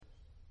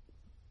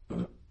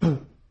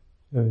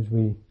So as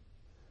we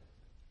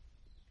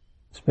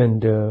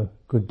spend a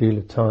good deal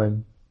of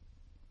time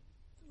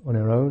on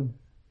our own,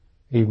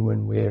 even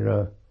when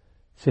we're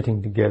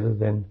sitting together,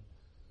 then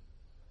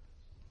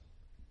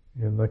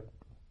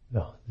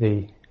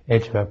the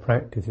edge of our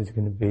practice is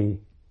going to be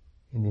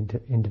in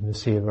the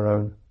intimacy of our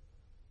own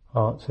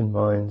hearts and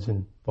minds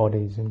and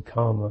bodies and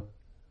karma,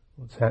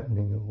 what's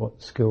happening and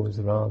what skills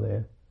there are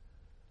there.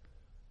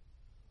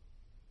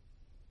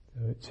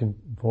 So it's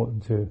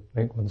important to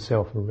make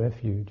oneself a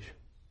refuge,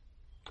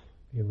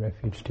 be a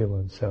refuge to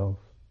oneself.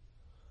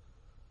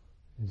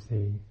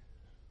 And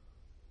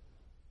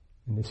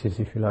this is,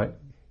 if you like,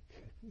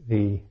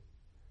 the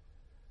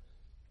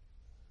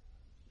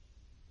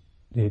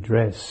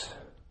address.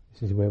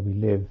 This is where we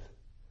live.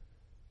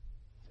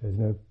 So there's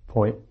no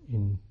point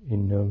in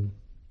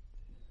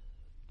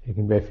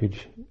taking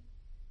refuge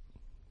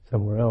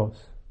somewhere else.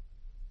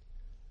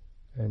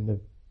 And the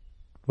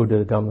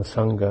Buddha Dhamma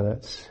Sangha,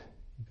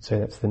 you could say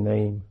that's the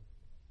name.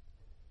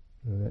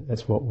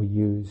 That's what we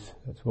use.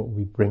 That's what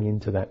we bring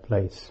into that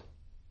place.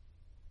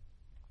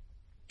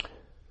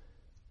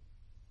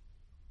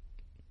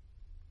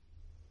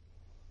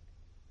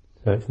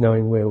 So it's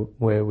knowing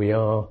where we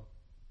are.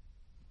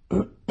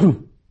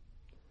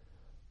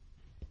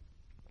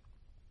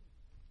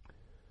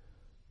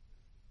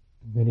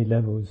 Many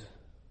levels,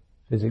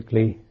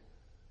 physically,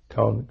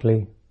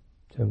 karmically,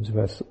 in terms of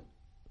our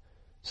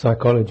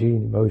psychology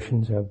and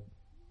emotions, our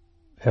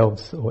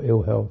health or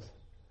ill health.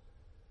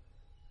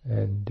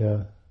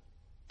 And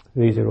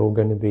these are all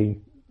going to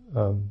be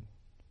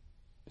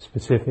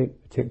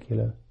specific,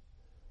 particular.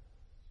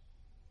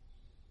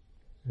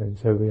 And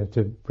so we have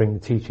to bring the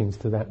teachings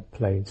to that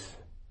place.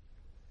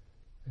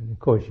 And of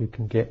course you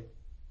can get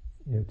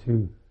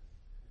too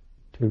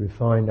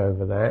refined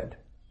over that,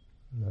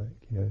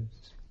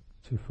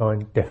 to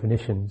find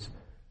definitions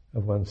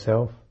of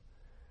oneself,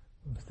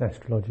 of the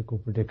astrological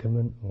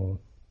predicament, or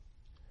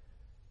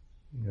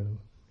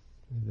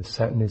the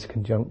Saturn is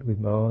conjunct with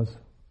Mars,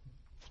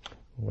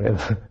 or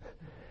whatever.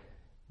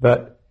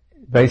 But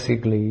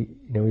basically,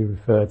 we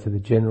refer to the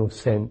general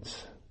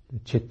sense, the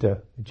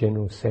citta, the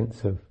general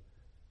sense of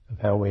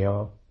how we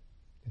are.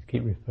 Just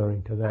keep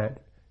referring to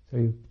that.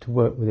 So to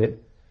work with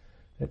it,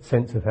 that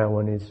sense of how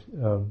one is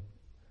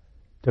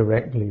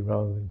directly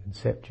rather than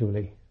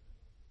conceptually.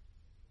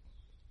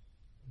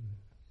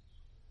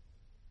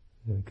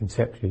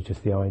 Conceptually, it's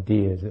just the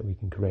ideas that we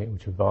can create,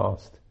 which are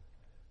vast.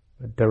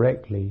 But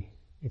directly,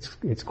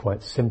 it's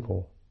quite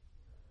simple.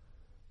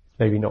 It's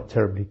maybe not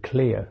terribly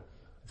clear,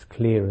 as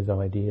clear as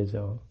ideas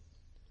are.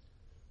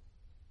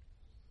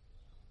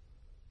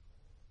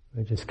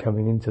 We're just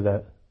coming into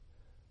that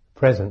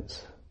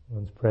presence,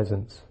 one's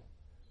presence,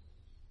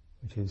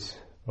 which is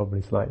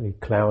probably slightly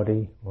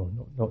cloudy or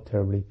not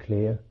terribly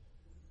clear.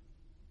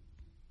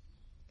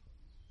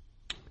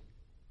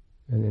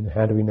 And then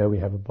how do we know we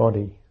have a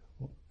body?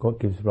 What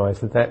gives rise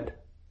to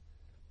that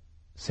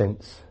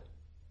sense?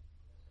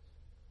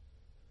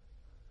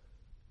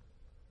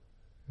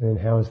 And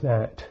then how's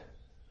that?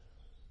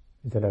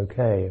 Is that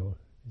okay? Or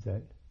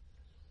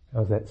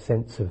how's that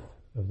sense of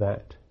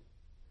that?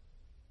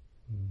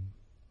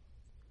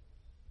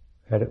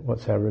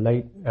 What's our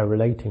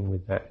relating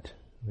with that?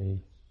 Are we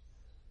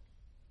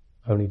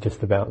only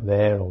just about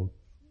there, or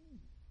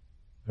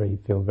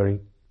feel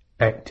very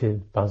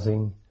active,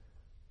 buzzing,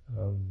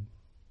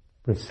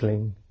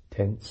 bristling,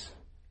 tense,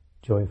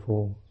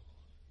 joyful,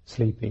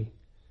 sleepy?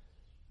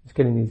 It's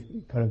getting these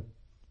kind of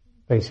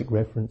basic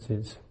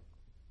references.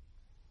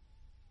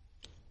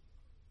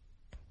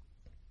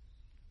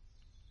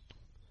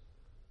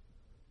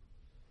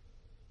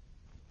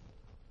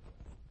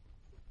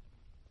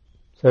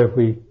 So if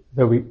we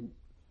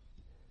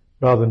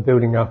rather than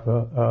building up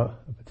a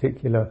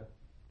particular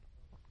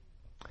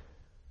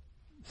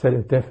set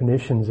of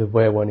definitions of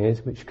where one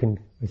is, which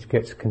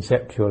gets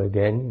conceptual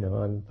again,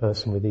 I'm a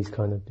person with these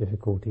kind of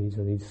difficulties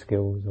or these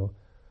skills, or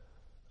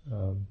I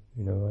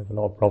have a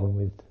lot of problem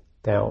with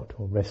doubt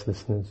or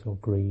restlessness or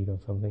greed or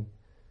something.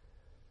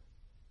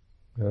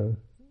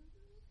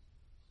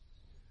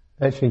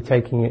 Actually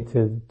taking it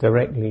to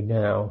directly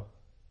now,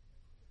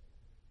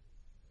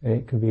 and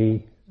it can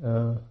be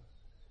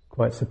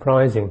quite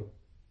surprising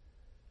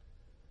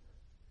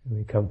when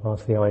we come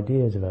past the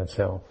ideas of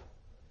ourselves.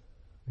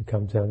 It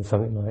comes down to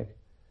something like,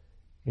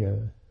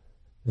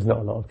 there's not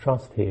a lot of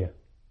trust here.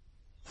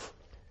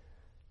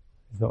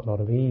 There's not a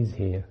lot of ease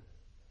here.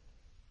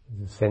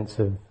 There's a sense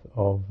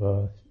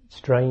of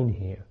strain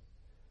here,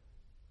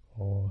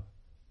 or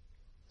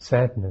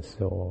sadness,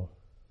 or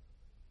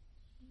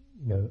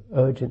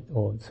urgent,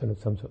 or sort of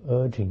some sort of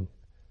urging,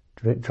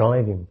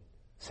 driving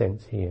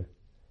sense here.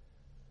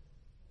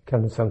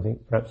 Comes to something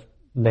perhaps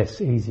less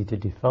easy to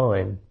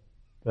define,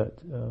 but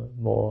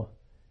more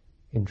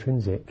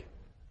intrinsic.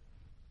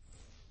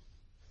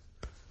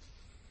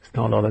 There's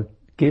not a lot of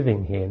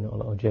giving here, not a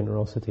lot of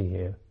generosity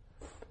here.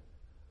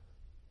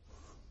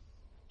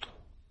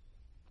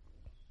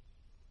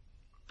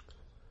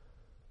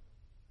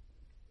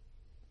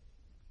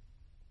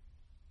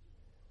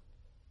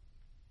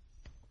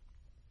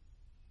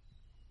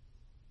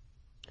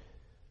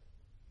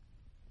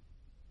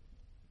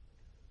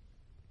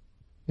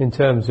 in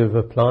terms of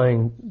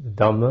applying the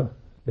Dhamma,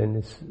 then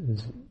this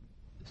is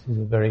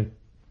a very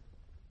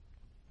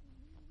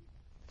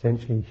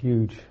potentially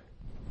huge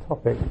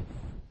topic.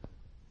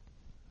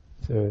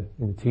 So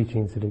in the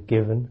teachings that are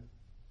given,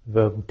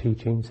 verbal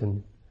teachings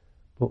and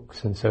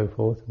books and so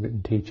forth,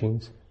 written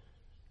teachings,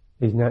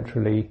 is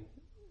naturally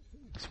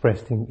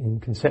expressed in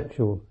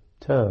conceptual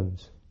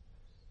terms.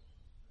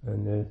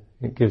 And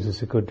it gives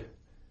us a good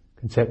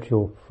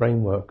conceptual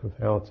framework of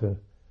how to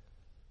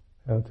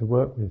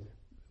work with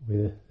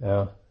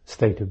our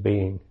state of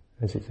being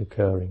as it's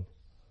occurring,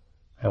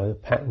 how the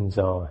patterns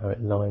are, how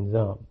it lines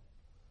up.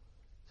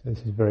 So this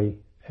is very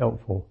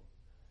helpful.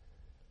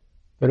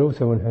 But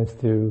also one has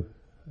to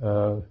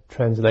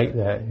translate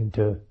that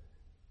into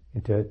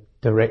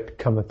direct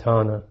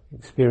kammatthana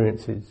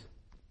experiences,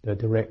 the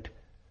direct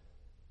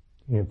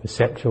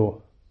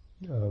perceptual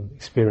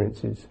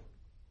experiences,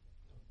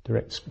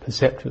 direct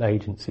perceptual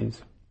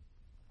agencies.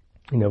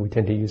 We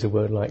tend to use a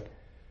word like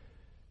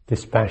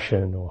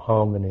dispassion or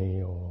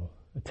harmony or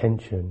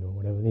attention or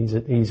whatever.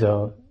 These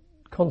are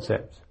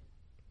concepts.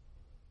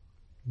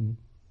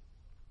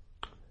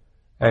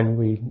 And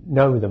we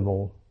know them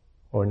all,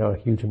 or know a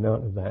huge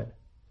amount of that.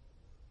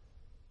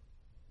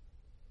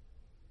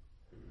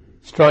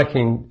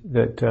 Striking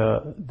that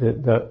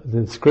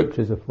the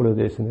scriptures are full of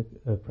this, and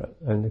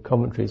the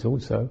commentaries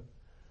also.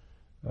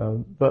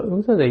 But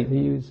also the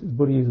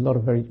Buddha used a lot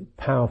of very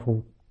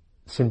powerful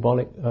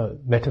symbolic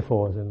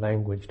metaphors and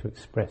language to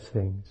express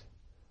things.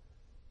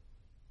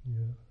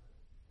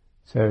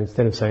 So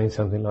instead of saying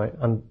something like,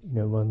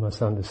 one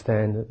must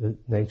understand that the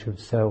nature of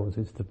cells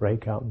is to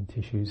break up and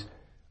tissues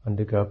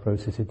undergo a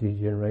process of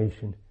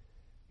degeneration,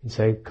 you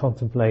say,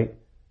 contemplate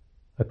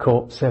a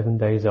corpse 7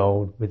 days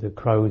old with the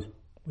crows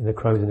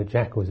and the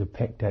jackals have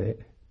pecked at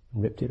it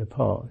and ripped it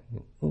apart.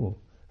 Ooh.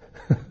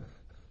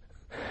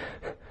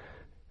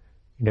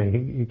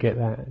 You get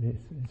that.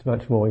 It's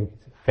much more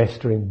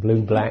festering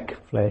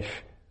blue-black flesh,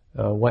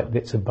 white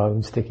bits of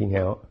bone sticking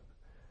out.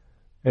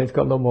 And it's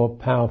got a lot more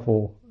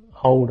powerful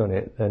hold on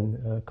it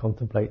than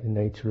contemplate the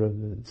nature of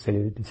the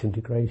cellular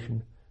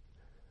disintegration.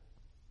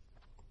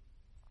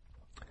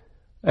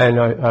 And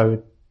I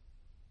would,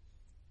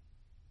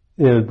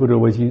 the Buddha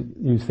always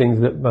used things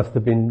that must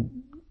have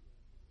been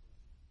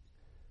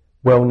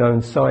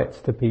well-known sights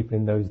to people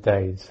in those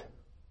days.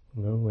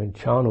 When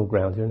charnel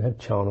grounds, you don't have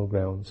charnel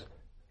grounds.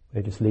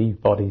 They just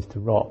leave bodies to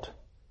rot.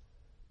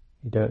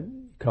 You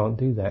can't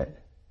do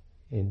that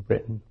in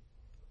Britain.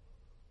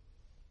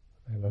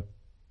 They have a,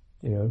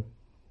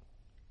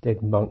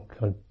 dead monk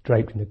kind of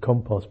draped in a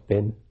compost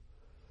bin.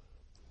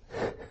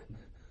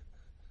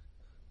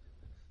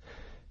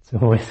 It's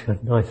always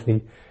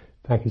nicely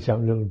packaged up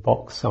in a little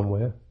box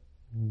somewhere,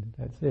 and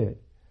that's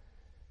it.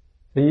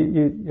 So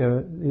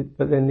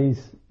but then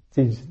these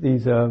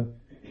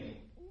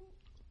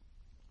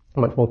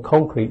much more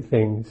concrete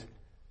things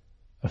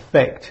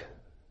affect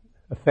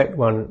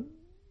one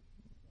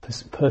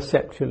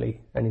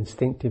perceptually and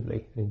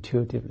instinctively and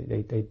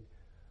intuitively. They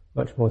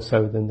much more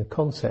so than the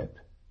concept,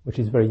 which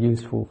is very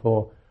useful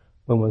for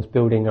when one's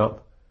building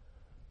up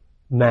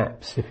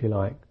maps, if you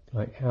like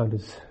how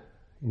does,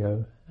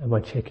 am I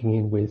checking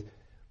in with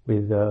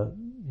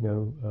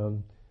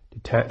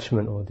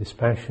detachment or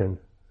dispassion?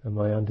 Am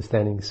I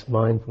understanding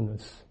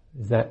mindfulness?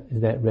 Is that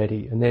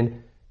ready? And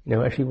then,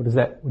 actually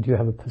would you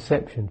have a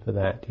perception for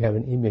that? Do you have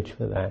an image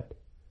for that?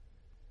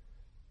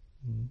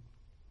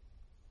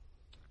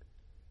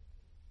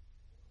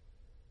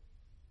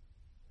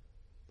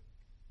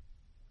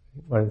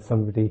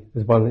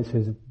 There's one that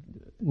says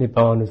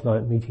Nibbana is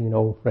like meeting an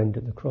old friend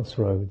at the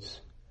crossroads,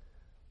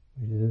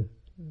 which is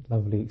a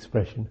lovely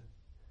expression.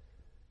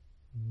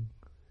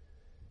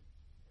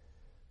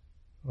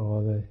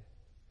 Or the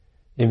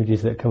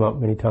images that come up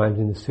many times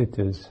in the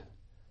suttas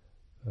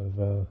of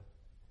the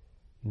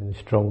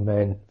strong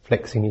man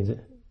flexing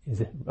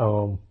his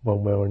arm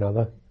one way or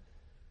another,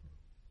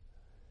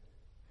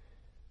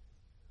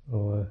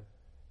 or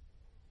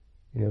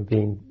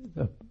being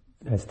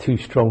as two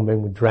strong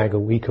men would drag a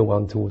weaker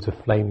one towards a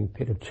flaming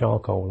pit of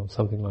charcoal or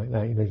something like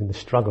that. You imagine the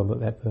struggle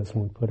that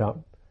person would put up.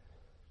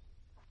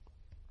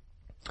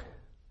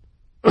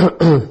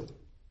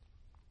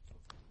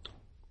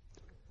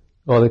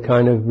 Or the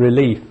kind of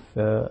relief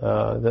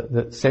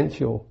that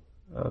sensual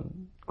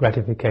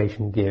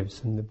gratification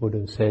gives. And the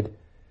Buddha said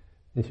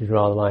this is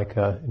rather like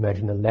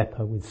imagine a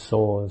leper with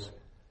sores,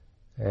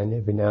 and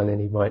every now and then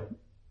he might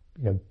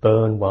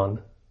burn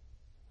one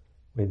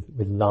with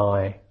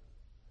lye,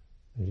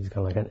 which is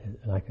kind of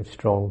like a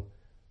strong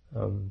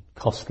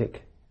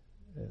caustic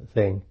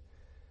thing.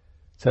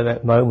 So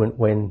that moment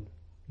when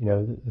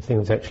the thing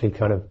was actually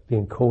kind of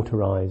being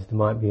cauterized, there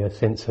might be a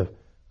sense of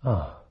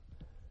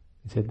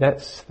he said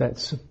that's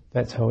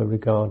how I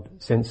regard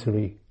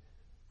sensory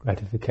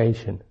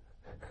gratification.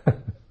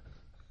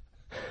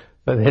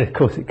 But then of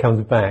course it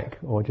comes back,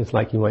 or just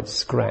like you might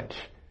scratch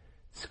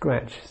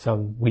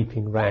some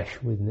weeping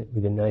rash with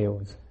your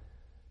nails.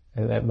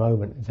 And at that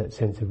moment, there's that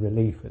sense of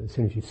relief. But as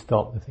soon as you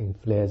stop, the thing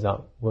flares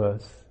up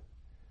worse.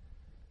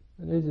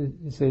 And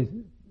these are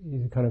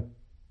kind of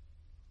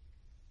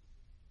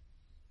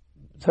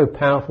so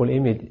powerful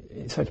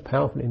such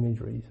powerful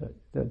imagery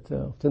that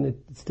often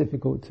it's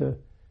difficult to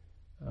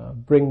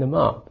bring them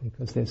up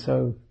because they're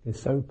so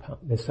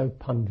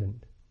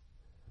pungent.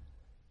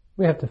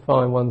 We have to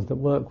find ones that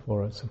work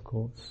for us, of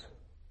course.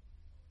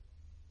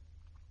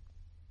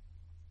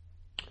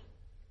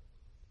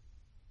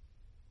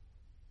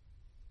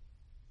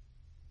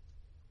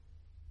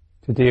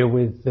 To deal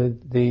with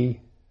the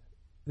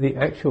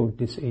actual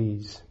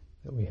dis-ease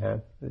that we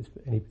have at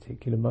any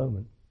particular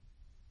moment.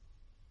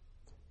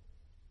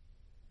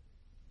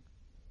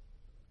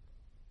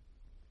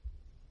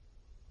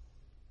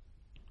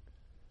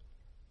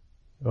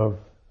 Of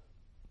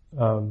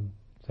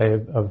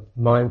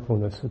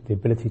mindfulness, the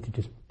ability to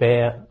just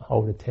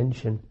hold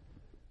attention.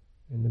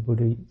 And the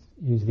Buddha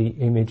used the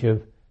image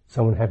of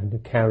someone having to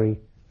carry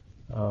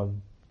a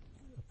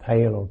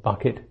pail or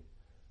bucket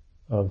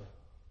of,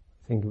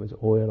 I think it was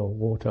oil or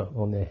water,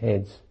 on their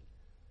heads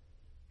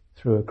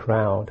through a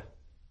crowd,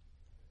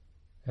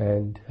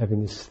 and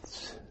having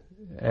this,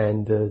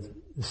 and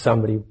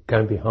somebody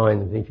going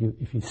behind them.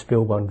 If you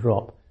spill one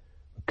drop,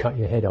 it'll cut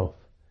your head off.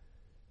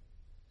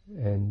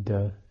 And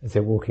as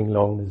they're walking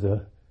along, there's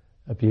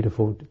a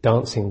beautiful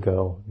dancing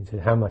girl. He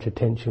said, "How much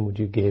attention would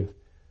you give?"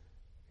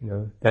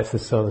 That's the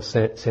sort of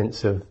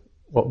sense of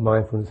what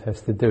mindfulness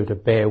has to do, to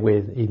bear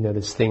with, even though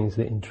there's things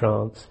that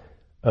entrance,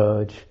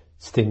 urge,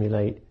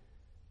 stimulate,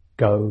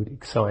 goad,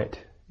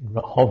 excite,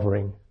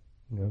 hovering,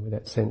 with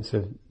that sense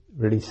of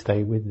really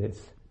stay with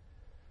this.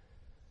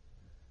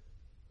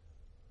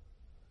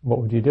 What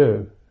would you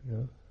do?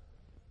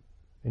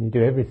 And you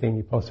do everything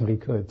you possibly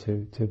could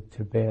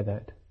to bear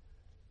that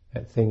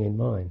thing in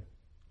mind.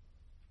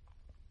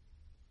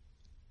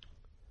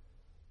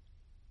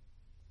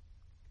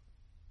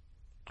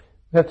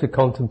 We have to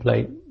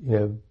contemplate,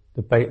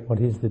 what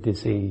is the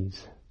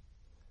disease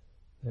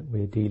that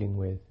we're dealing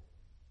with.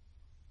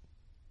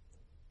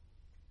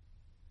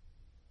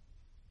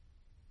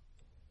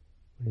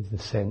 What is the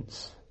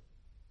sense?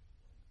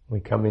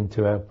 We come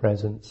into our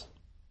presence.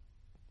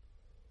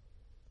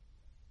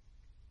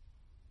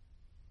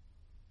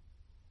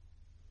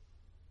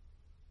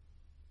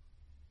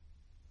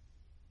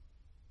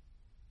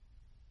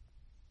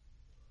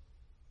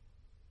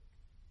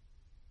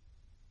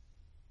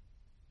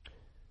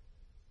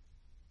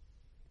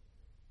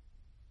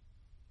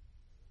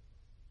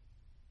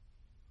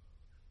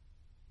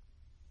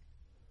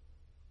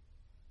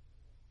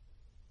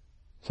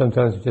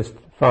 Sometimes just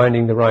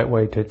finding the right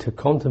way to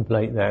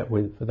contemplate that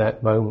for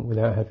that moment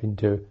without having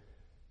to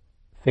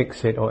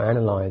fix it or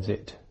analyze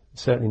it,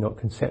 certainly not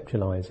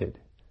conceptualize it.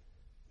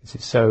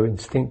 It's so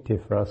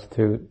instinctive for us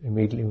to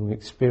immediately, when we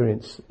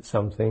experience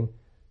something,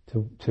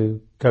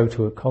 to go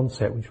to a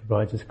concept which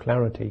provides us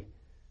clarity.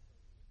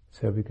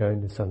 So we go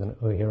into something like,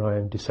 oh, here I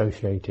am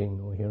dissociating,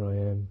 or here I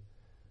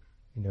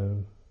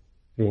am,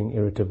 being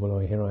irritable,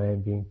 or here I am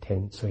being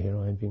tense, or here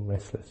I am being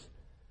restless.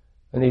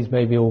 And these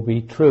maybe all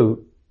be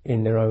true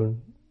in their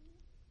own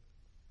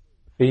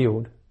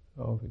field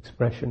of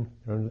expression,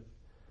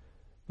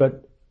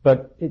 but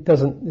it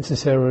doesn't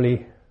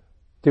necessarily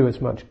do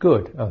us much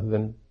good other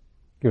than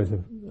give us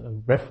a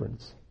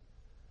reference.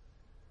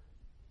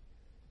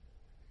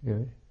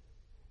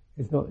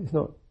 It's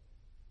not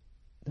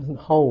doesn't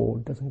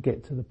hold, doesn't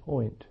get to the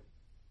point.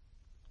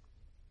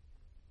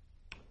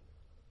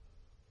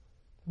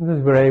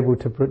 Because we're able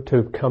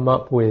to come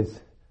up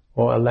with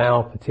or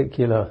allow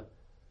particular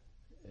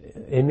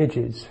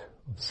images,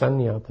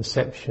 sanya,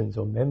 perceptions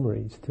or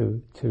memories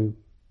to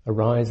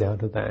arise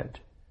out of that.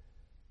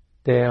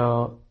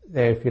 They're,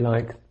 if you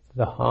like,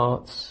 the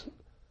heart's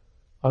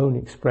own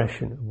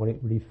expression of what it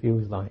really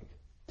feels like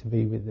to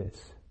be with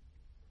this.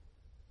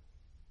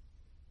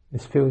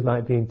 This feels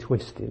like being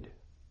twisted.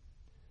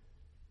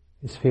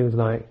 This feels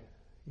like,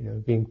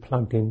 being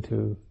plugged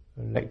into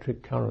an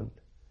electric current.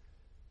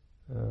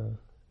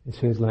 This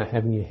feels like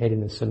having your head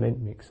in a cement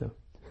mixer.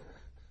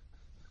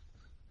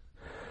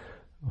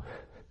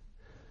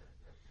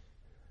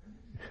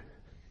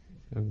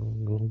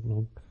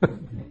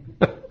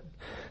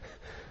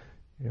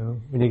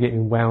 When you're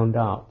getting wound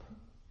up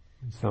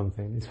with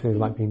something, this feels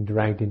like being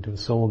dragged into a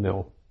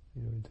sawmill,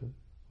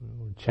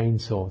 or a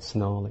chainsaw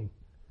snarling.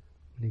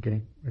 When you're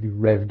getting really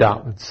revved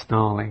up and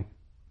snarling,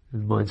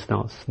 and the mind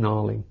starts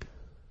snarling.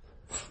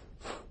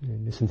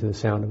 Listen to the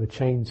sound of a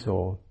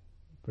chainsaw,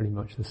 pretty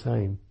much the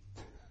same.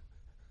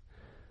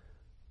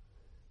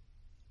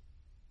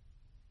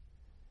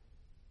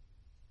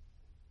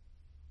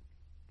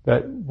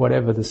 But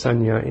whatever the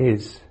sanya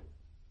is,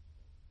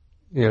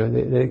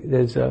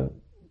 there's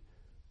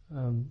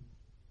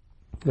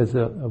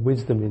a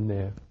wisdom in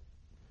there.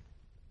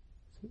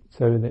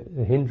 So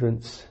the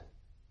hindrance,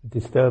 the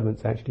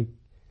disturbance actually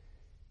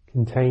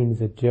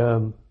contains a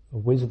germ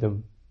of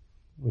wisdom,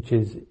 which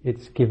is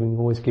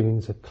always giving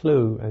us a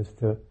clue as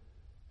to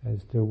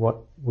what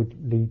would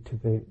lead to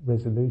the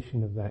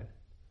resolution of that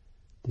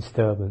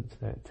disturbance,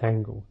 that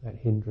tangle, that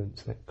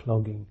hindrance, that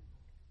clogging.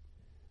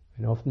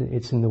 And often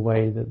it's in the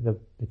way that the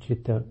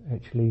citta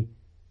actually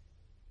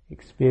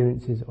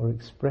experiences or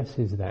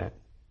expresses that,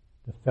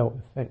 the felt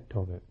effect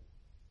of it.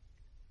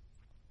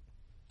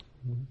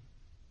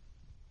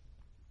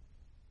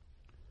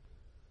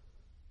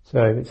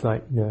 So if it's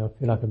like, I feel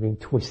like I'm being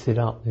twisted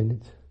up, then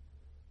it's,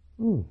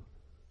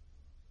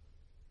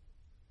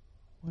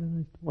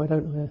 why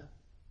don't I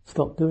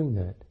stop doing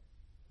that?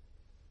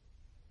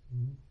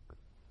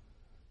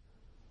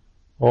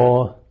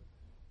 Or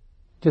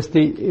just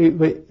just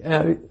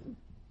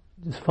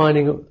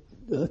finding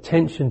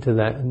attention to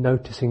that and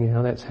noticing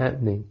how that's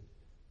happening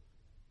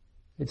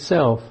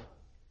itself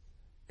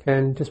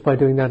can, just by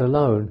doing that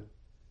alone,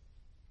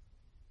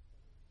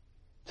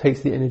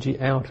 takes the energy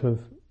out of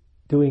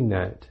doing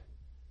that,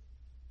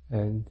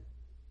 and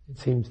it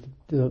seems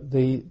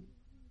the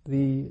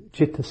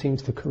citta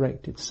seems to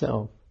correct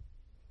itself.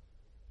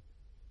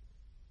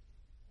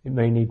 It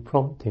may need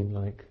prompting,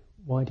 like,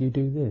 why do you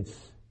do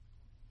this?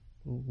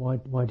 Why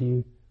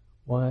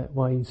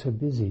are you so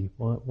busy?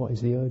 What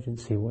is the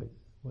urgency? What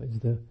is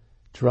the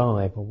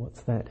drive? Or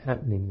what's that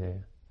happening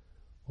there?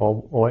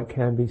 Or it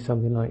can be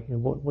something like,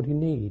 what do you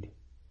need?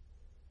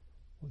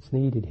 What's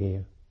needed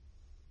here?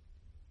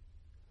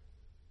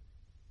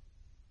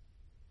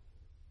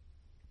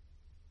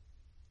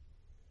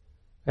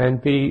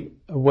 And be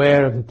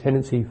aware of the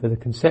tendency for the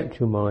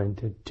conceptual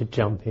mind to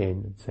jump in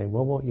and say,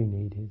 well, what you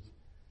need is,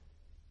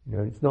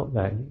 it's not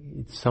that.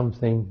 It's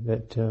something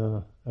that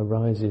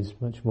arises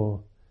much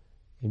more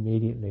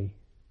immediately,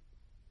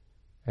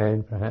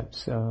 and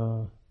perhaps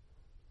more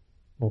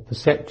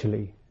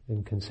perceptually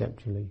than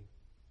conceptually,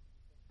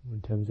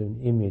 in terms of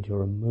an image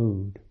or a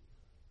mood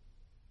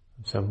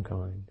of some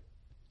kind.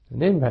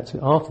 And then perhaps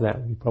after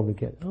that we probably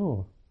get,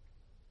 all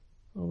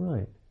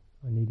right,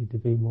 I needed to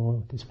be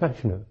more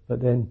dispassionate.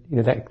 But then,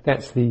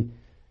 that's the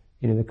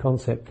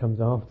concept comes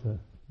after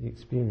the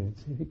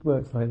experience. If it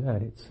works like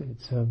that, it's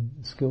a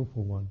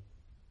skillful one.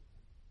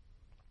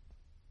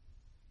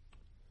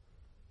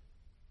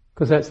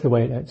 Because that's the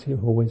way it actually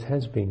always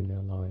has been in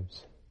our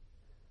lives.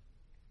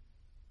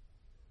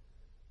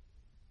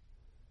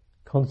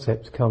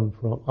 Concepts come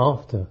from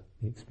after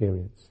the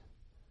experience.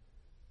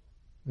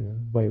 The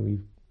way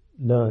we've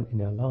learned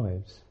in our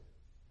lives.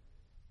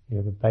 You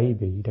have a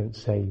baby, you don't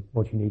say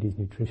what you need is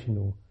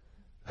nutritional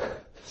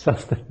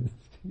sustenance.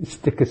 You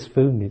stick a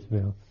spoon in its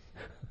mouth.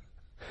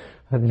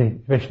 And then it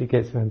eventually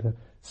gets around to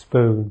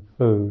spoon,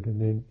 food,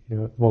 and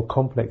then, more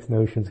complex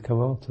notions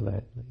come after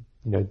that.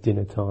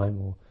 Dinner time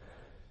or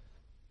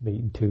meat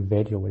and two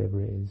veg or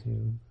whatever it is,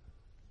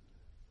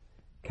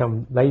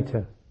 come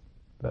later.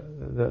 But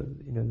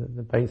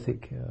the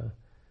basic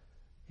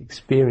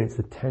experience,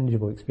 the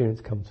tangible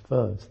experience comes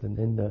first, and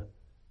then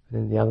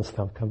the other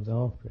stuff comes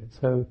after it.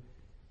 So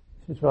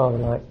it's just rather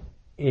like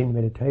in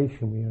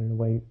meditation, we are in a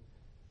way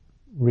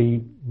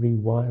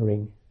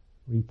rewiring,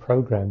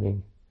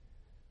 reprogramming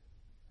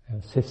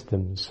our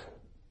systems,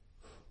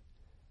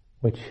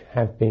 which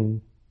have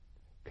been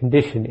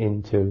conditioned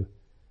into,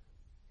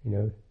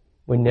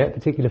 when that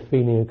particular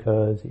feeling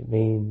occurs, it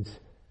means,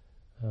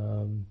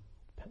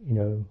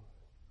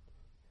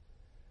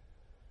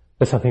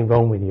 there's something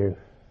wrong with you.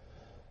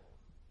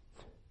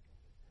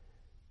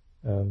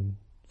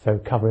 So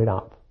cover it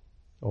up,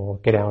 or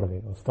get out of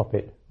it, or stop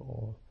it,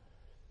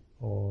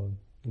 or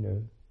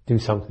do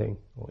something,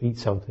 or eat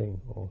something,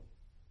 or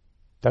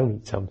don't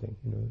eat something.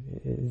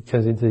 It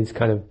turns into these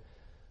kind of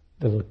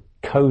little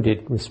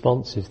coded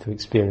responses to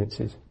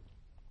experiences.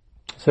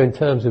 So in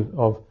terms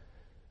of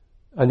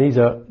and these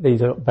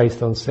are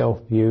based on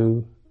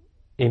self-view,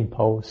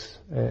 impulse,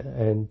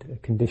 and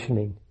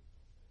conditioning,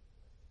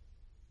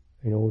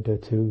 in order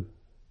to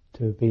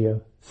be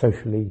a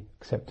socially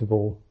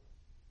acceptable,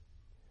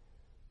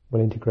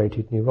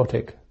 well-integrated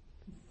neurotic.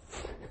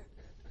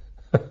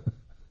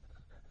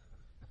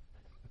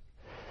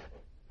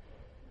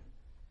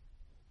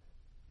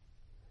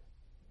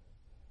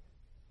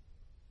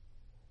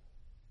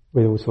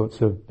 With all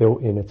sorts of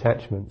built-in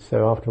attachments.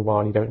 So after a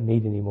while you don't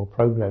need any more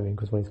programming,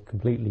 because when it's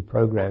completely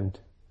programmed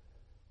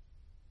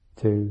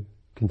to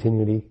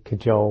continually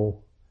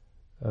cajole,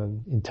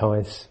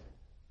 entice,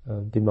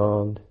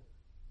 demand,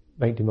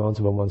 make demands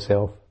upon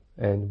oneself,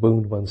 and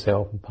wound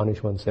oneself and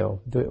punish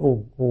oneself, do it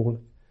all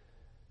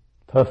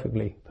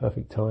perfectly,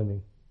 perfect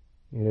timing.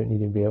 You don't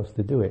need anybody else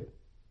to do it.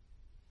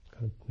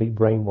 Complete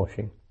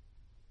brainwashing.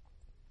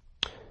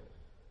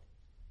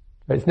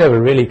 But it's never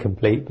really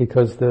complete,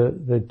 because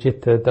the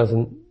citta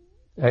doesn't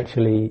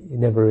actually, it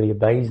never really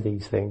obeys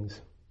these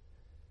things.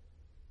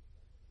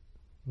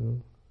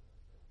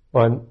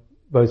 Well,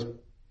 most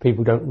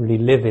people don't really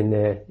live in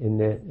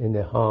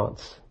their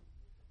hearts.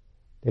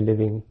 They're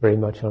living very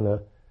much on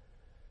a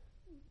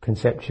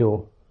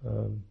conceptual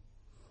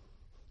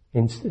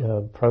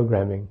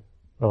programming,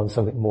 rather than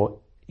something more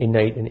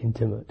innate and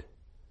intimate.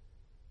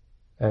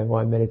 And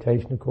why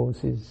meditation, of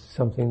course, is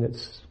something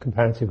that's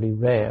comparatively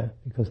rare,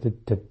 because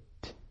to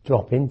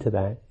drop into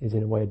that is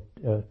in a way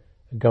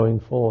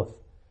going forth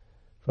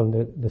from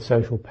the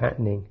social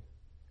patterning,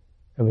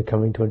 and we're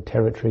coming to a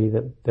territory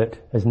that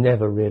has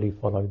never really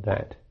followed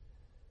that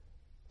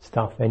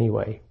stuff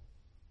anyway,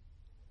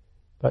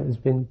 but has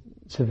been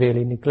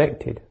severely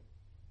neglected.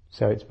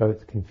 So it's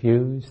both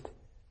confused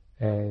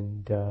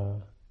and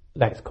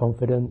lacks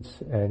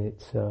confidence, and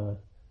it's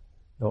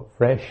not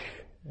fresh,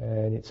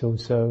 and it's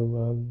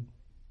also,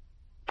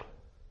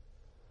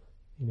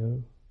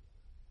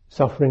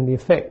 suffering the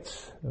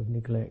effects of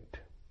neglect.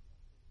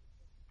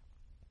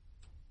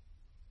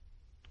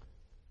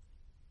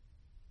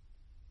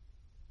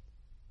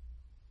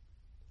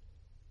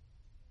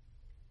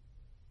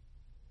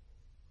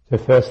 So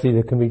firstly,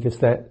 there can be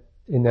just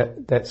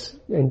that's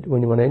when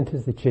one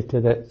enters the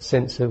citta, that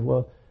sense of,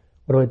 well,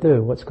 what do I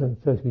do? What's going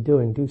to first be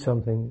doing? Do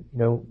something.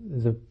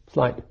 There's a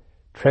slight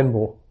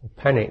tremble or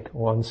panic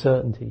or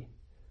uncertainty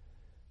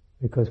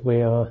because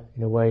we are,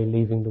 in a way,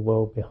 leaving the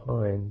world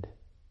behind.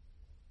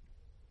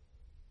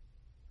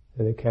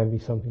 So there can be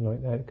something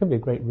like that. It can be a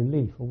great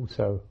relief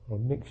also, or a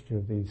mixture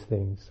of these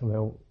things.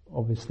 Somehow,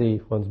 obviously,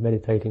 if one's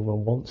meditating,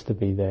 one wants to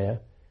be there.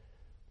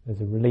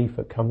 There's a relief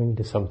at coming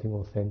to something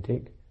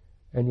authentic,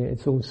 and yet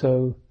it's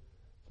also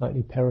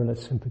slightly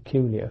perilous and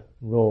peculiar,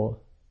 raw,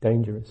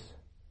 dangerous,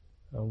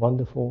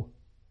 wonderful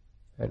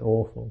and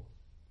awful.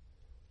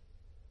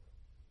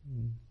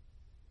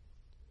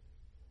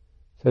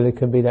 So there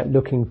can be that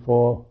looking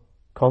for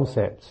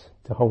concepts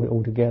to hold it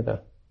all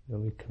together.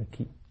 We kind of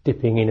keep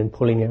dipping in and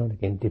pulling out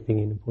again, dipping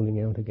in and pulling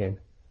out again.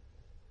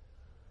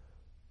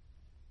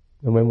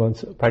 And when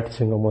one's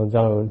practicing on one's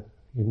own,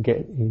 you can get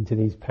into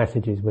these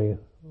passages where you're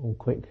all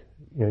quick,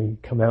 you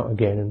come out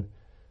again and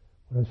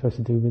what am I supposed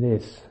to do with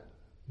this?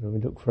 We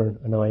look for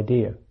an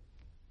idea.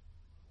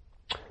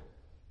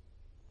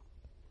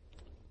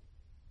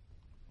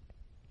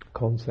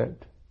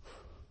 Concept.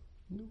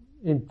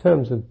 In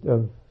terms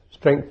of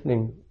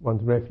strengthening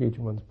one's refuge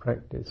and one's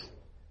practice,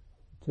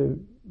 to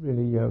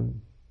really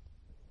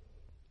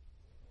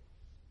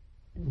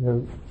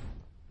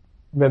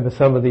remember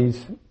some of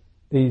these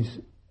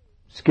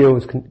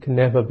skills can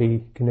never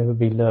be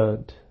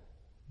learnt.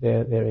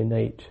 They're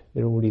innate.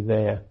 They're already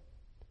there.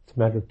 It's a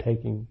matter of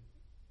taking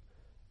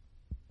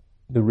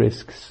the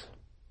risks,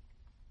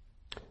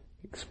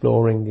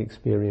 exploring the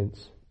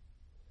experience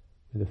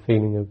with a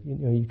feeling of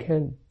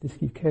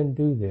you can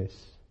do this.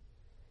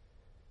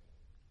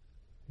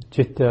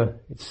 Citta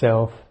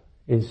itself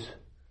is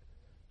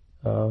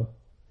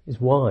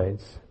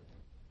wise,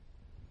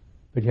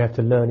 but you have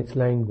to learn its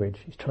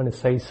language. It's trying to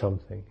say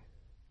something.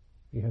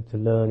 You have to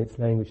learn its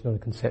language, not a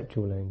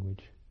conceptual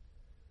language.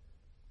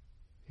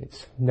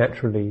 It's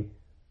naturally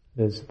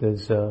there's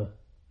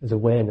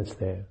awareness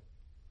there,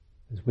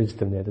 there's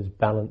wisdom there, there's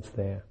balance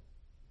there.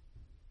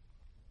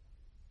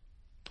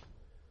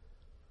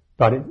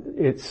 But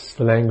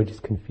the language is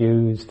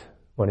confused.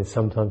 One is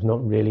sometimes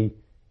not really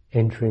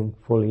entering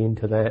fully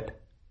into that.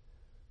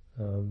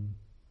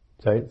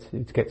 So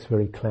it gets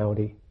very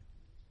cloudy.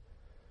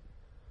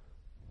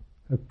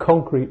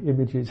 Concrete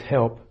images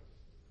help.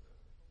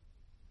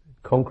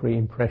 Concrete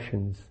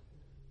impressions,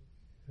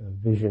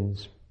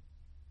 visions,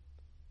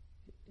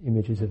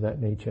 images of that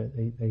nature,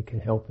 they can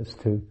help us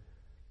to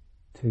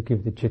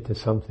give the citta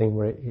something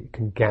where it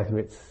can gather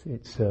its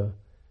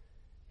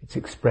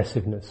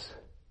expressiveness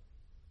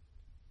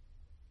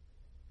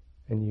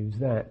and use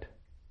that.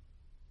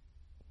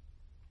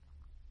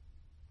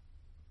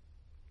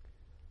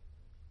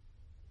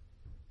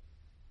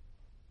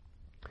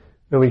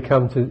 When we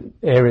come to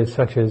areas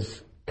such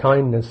as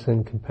kindness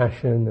and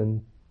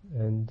compassion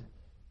and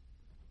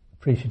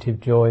appreciative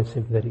joy,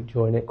 sympathetic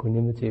joy and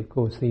equanimity, of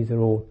course these are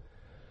all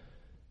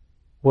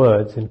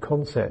words and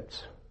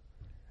concepts,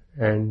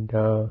 and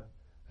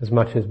as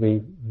much as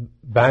we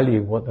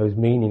value what those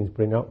meanings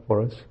bring up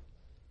for us,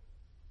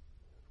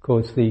 of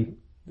course the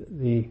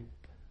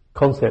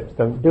concepts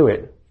don't do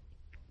it.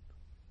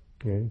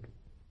 It's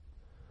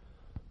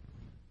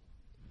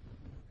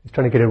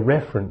trying to get a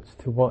reference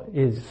to what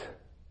is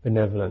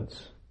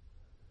benevolence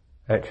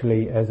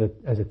actually as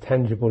a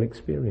tangible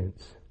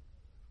experience.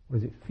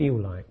 What does it feel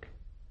like?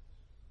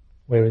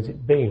 Where has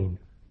it been? Do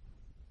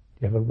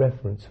you have a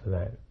reference for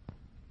that?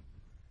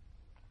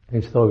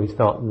 Before we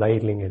start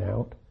ladling it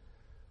out,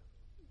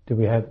 do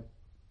we have,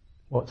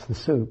 what's the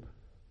soup?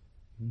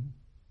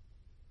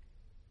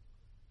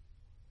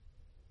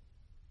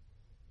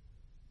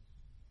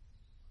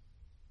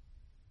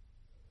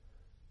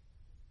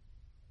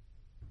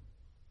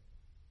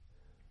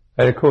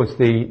 And of course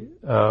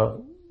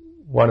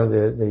one of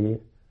the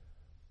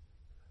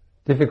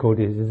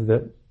difficulties is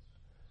that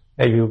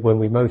maybe when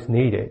we most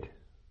need it,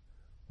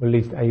 we're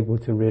least able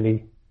to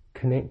really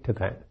connect to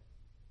that.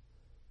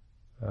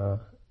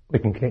 We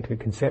can connect to it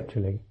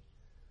conceptually,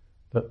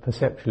 but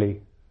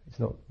perceptually it's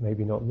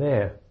maybe not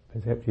there.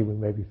 Perceptually we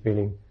may be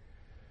feeling,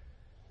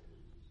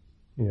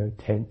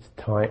 tense,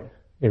 tight,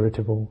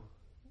 irritable,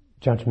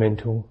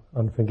 judgmental,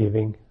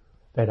 unforgiving,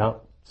 fed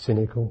up,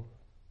 cynical,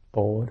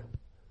 bored.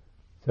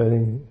 So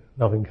then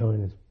loving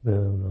kindness,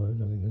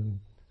 another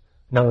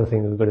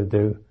thing we've got to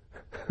do.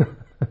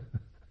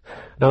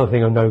 Another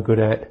thing I'm no good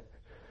at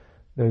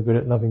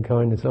loving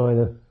kindness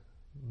either.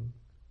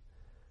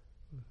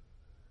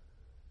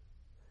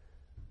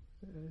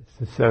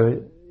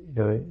 So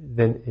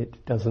then it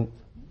becomes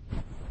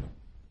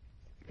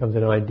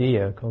an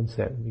idea, a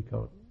concept we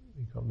can't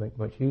make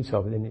much use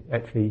of. And then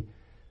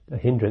a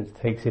hindrance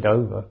takes it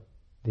over,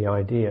 the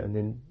idea, and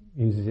then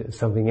uses it as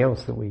something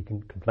else that we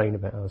can complain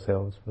about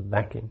ourselves for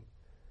lacking.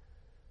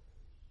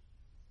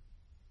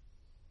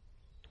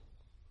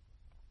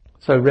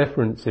 So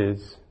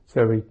references,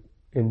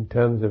 in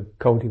terms of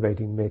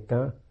cultivating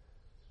metta,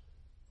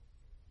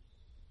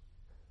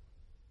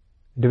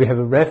 do we have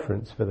a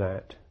reference for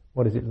that?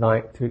 What is it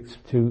like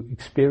to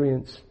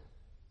experience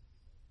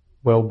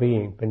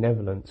well-being,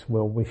 benevolence,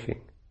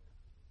 well-wishing,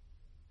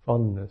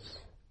 fondness,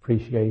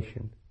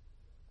 appreciation?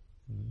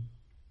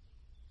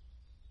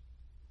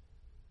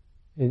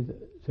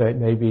 So it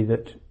may be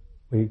that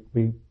we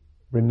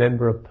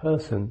remember a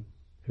person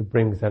who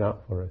brings that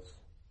up for us.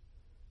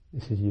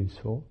 This is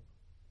useful.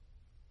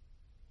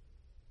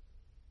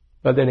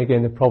 But then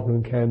again, the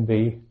problem can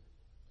be,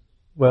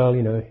 well,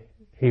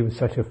 he was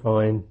such a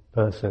fine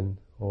person,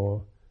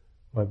 or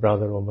my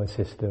brother or my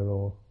sister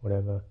or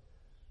whatever.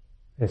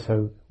 They're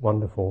so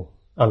wonderful,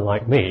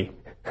 unlike me.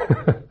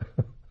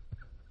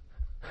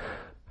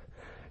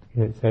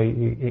 So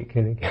it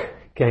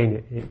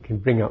can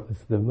bring up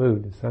the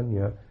mood, the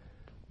sanya,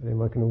 but then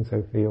one can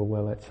also feel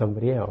well at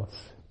somebody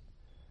else.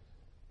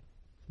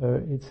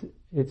 So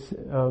it's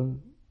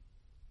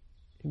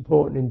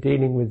important in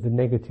dealing with the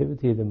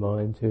negativity of the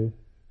mind to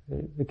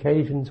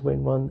occasions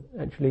when one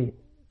actually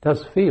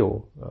does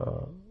feel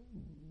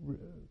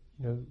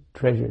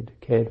treasured,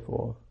 cared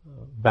for,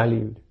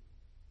 valued.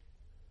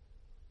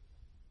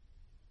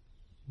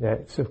 The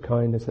acts of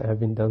kindness that have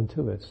been done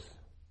to us.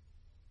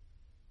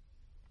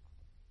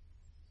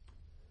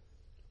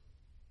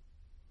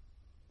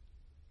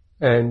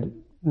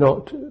 And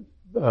not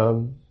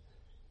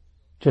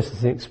just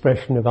as an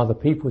expression of other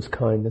people's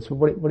kindness, but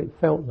what it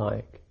felt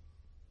like.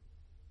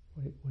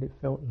 What it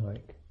felt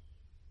like.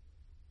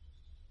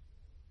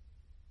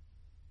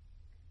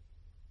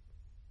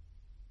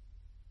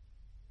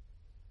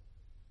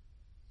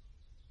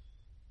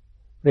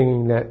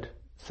 Bringing that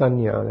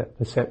sanya, that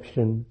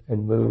perception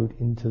and mood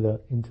into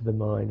the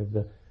mind, of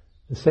the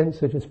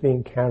sense of just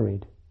being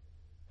carried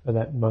for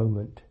that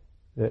moment,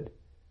 that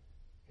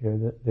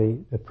that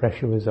the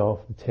pressure was off,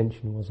 the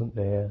tension wasn't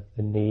there,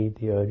 the need,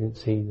 the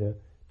urgency, the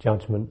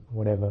judgment,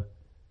 whatever.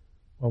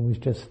 One was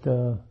just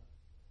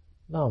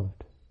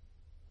loved,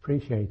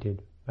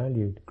 appreciated,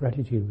 valued,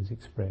 gratitude was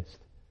expressed.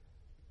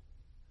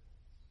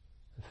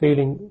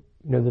 Feeling,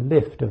 the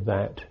lift of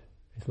that.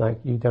 It's like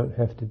you don't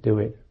have to do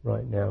it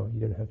right now, you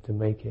don't have to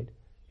make it.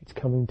 It's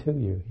coming to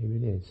you, here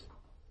it is.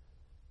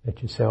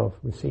 Let yourself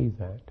receive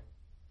that.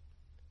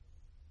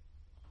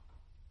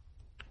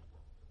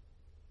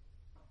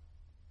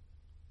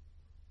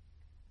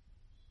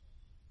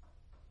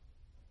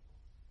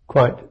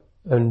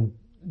 And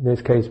in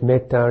this case,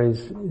 metta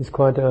is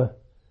quite a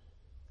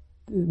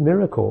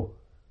miracle.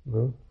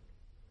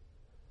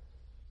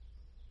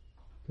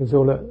 Because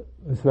all of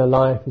our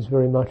life is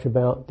very much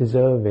about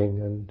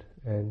deserving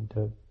and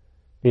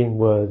being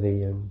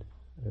worthy and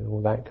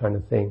all that kind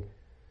of thing,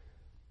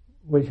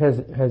 which has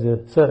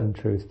a certain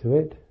truth to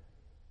it.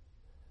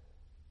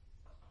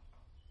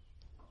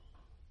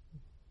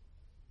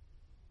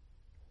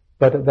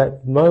 But at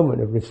that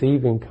moment of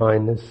receiving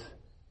kindness,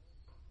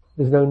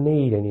 there's no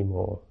need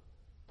anymore.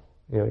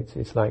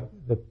 It's like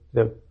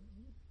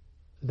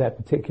that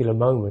particular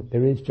moment,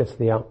 there is just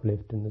the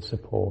uplift and the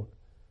support.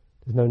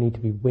 There's no need to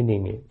be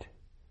winning it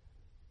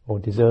or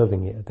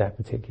deserving it at that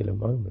particular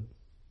moment.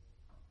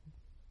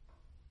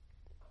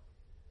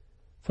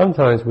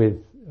 Sometimes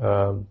with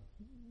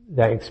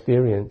that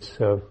experience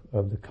of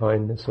the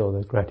kindness or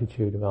the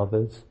gratitude of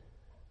others,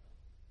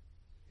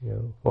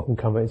 what can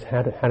come is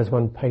how does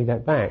one pay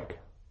that back?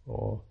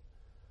 Or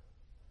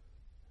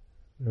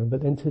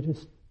but then to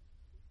just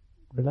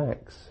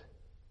relax,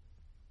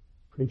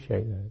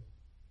 appreciate that.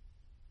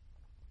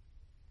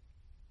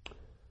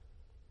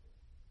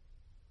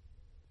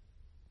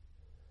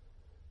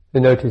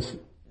 And notice,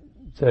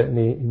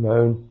 certainly in my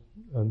own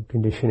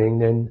conditioning,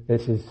 then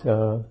this is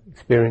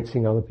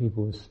experiencing other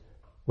people's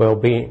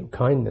well-being,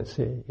 kindness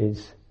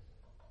is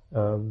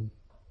not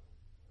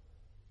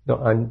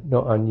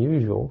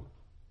unusual.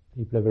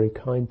 People are very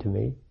kind to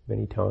me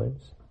many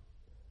times.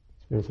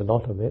 Experience a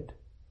lot of it.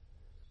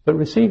 But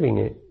receiving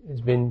it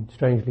has been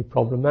strangely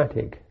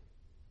problematic.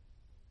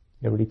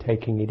 Really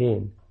taking it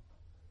in.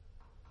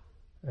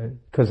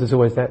 Because there's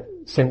always that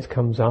sense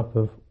comes up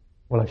of,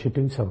 well, I should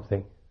do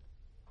something.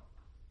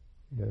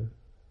 I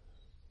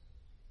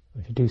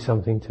should do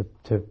something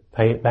to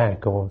pay it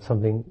back, or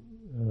something,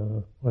 what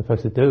am I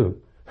supposed to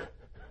do?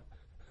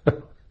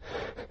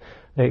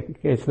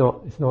 It's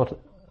not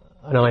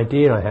an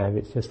idea I have,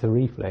 it's just a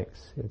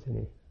reflex, isn't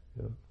it?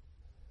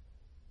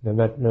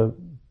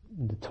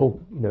 The talk,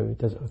 I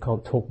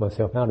can't talk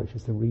myself out, it's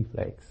just a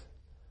reflex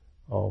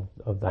of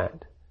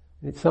that.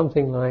 It's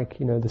something like,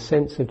 the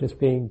sense of just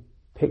being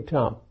picked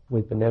up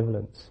with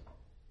benevolence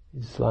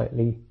is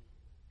slightly,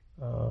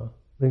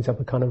 brings up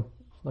a kind of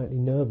slightly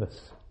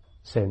nervous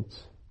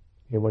sense.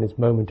 One is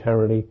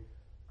momentarily,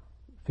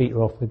 feet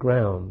are off the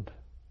ground,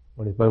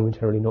 one is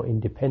momentarily not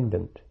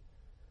independent,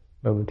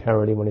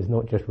 momentarily one is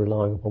not just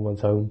relying upon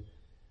one's own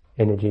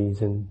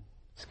energies and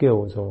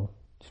skills or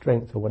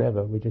strength or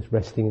whatever. We're just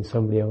resting in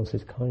somebody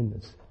else's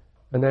kindness.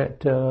 And that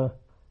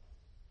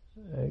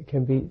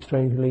can be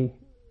strangely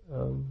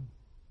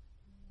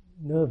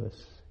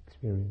nervous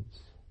experience.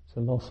 It's a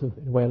loss of,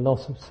 in a way, a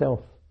loss of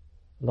self,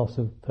 a loss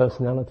of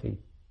personality.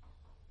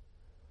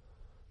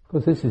 Of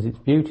course, this is its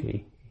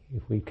beauty,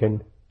 if we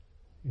can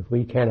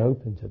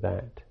open to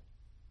that.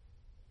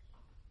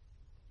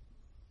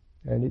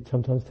 And it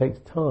sometimes takes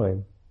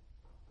time.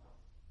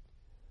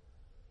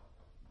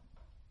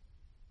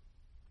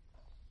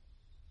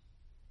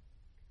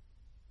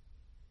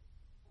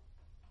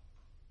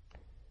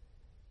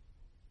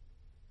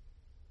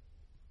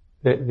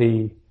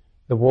 The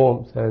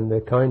warmth and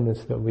the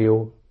kindness that we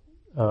all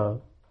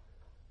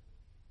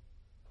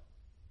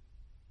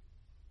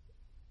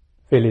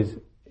feel is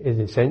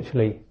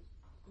essentially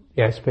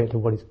the aspect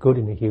of what is good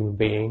in a human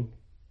being,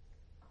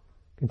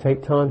 can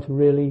take time to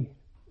really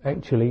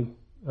actually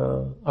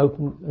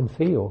open and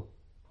feel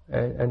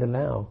and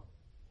allow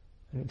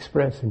and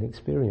express and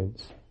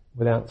experience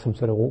without some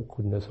sort of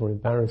awkwardness or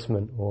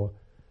embarrassment or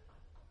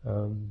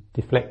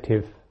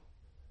deflective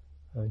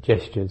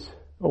gestures.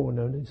 Oh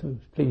no, so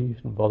please you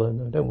shouldn't bother.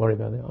 No, don't worry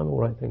about it. I'm all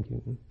right, thank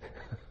you.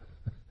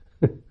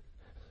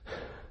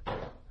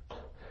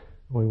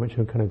 Or which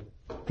kind of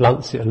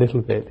blunts it a little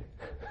bit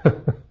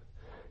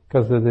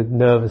because of the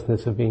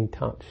nervousness of being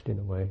touched in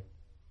a way.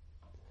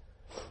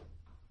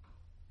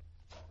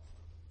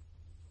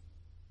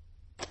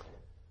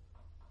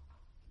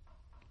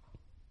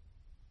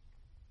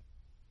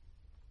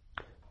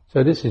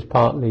 So this is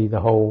partly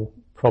the whole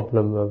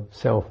problem of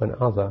self and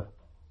other.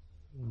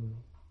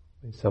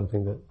 It's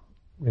something that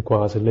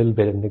requires a little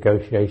bit of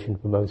negotiation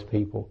for most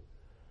people.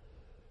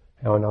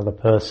 How another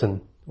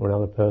person or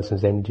another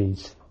person's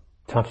energies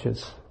touch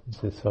us. It's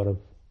this sort of,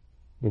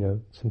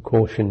 some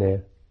caution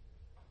there.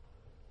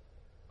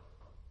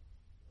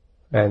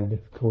 And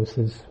of course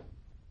there's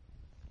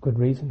good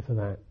reason for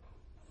that.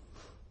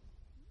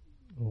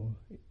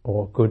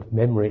 Or good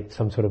memory,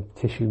 some sort of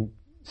tissue,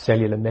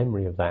 cellular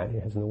memory of that.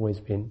 It hasn't always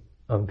been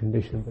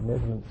unconditioned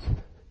benevolence.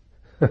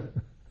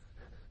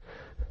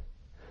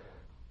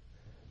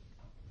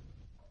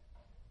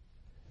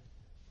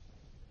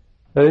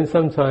 But then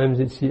sometimes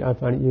I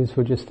find it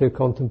useful just to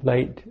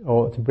contemplate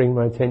or to bring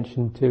my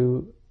attention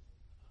to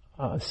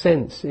a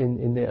sense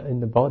in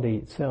the body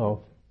itself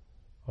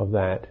of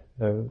that.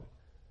 So,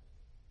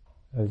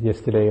 as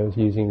yesterday I was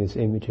using this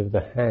image of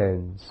the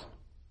hands,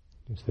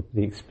 just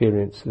the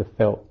experience, the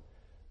felt,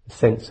 the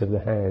sense of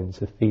the hands,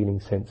 the feeling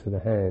sense of the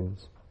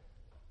hands.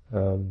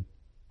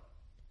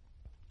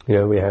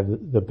 We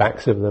have the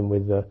backs of them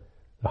with the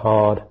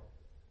hard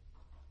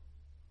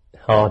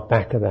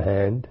back of the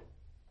hand.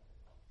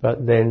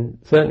 But then,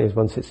 certainly as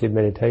one sits in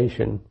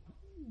meditation,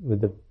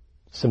 with the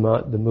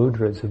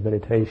mudras of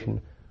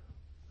meditation,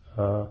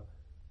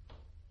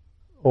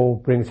 all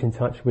brings in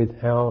touch with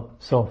how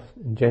soft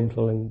and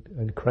gentle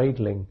and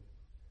cradling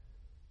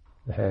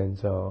the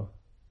hands are.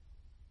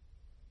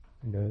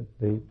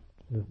 The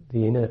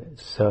inner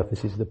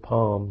surfaces, the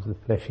palms, the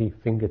fleshy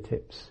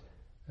fingertips,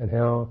 and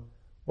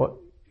what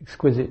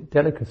exquisite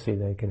delicacy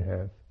they can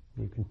have.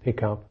 You can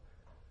pick up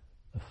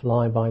a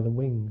fly by the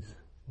wings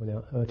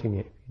without hurting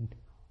it.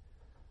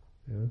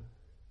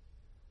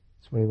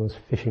 It's when I was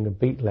fishing a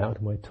beetle out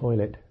of my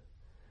toilet,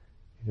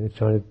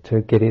 trying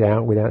to get it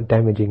out without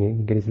damaging it.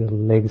 You get his little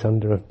legs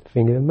under a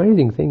finger.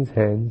 Amazing things,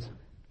 hands,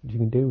 what you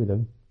can do with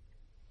them.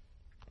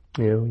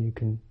 You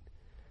can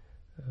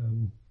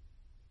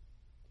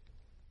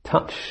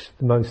touch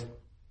the most,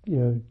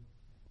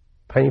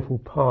 painful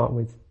part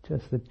with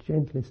just the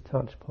gentlest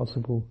touch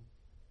possible.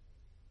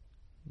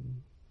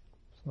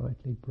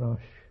 Slightly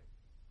brush.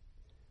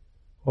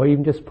 Or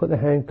even just put the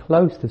hand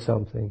close to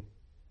something.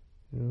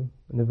 And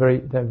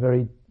that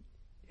very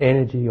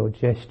energy or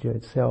gesture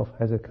itself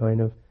has a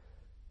kind of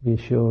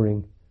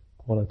reassuring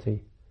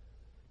quality.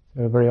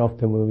 So very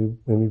often when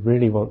we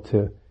really want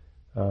to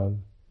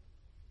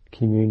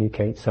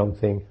communicate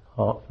something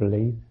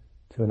heartfully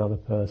to another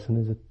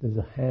person, there's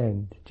a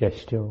hand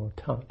gesture or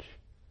touch.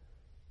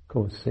 Of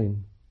course, you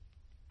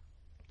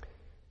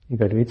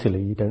go to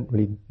Italy, you don't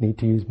really need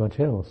to use much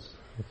else.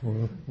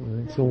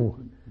 It's all,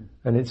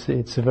 and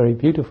it's a very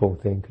beautiful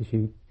thing because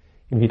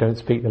if you don't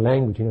speak the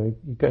language, you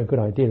get a good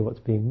idea of what's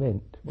being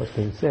meant, what's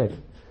being said.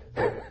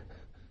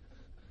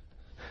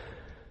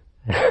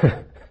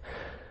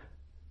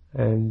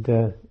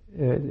 And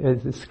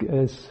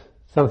it's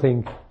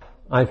something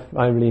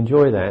I really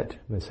enjoy that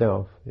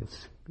myself.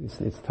 It's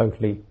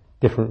totally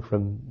different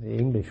from the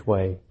English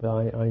way, but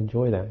I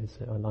enjoy that.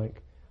 I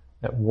like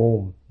that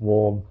warm,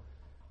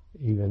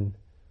 even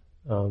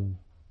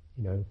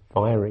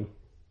fiery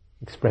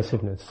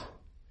expressiveness.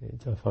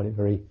 I find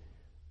it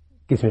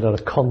gives me a lot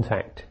of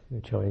contact,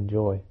 which I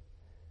enjoy.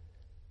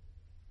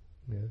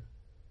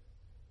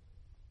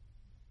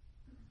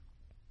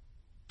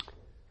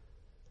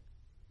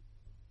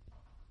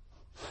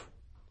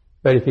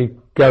 But if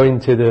you go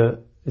into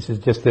this is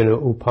just an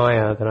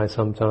upaya that I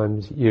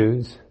sometimes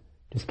use,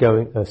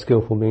 a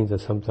skillful means I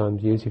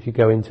sometimes use. If you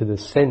go into the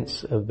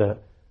sense of the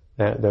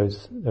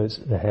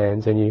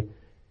hands, and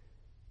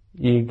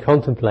you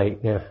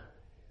contemplate, you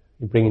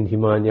bring into your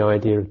mind the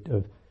idea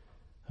of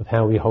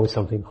how we hold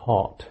something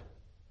hot.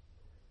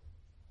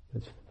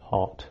 That's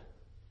hot.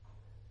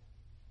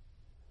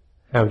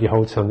 How do you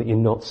hold something you're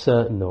not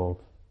certain of?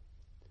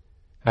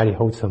 How do you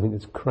hold something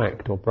that's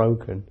cracked or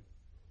broken?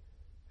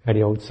 How do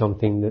you hold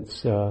something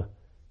that's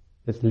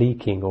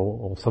leaking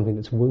or something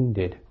that's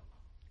wounded?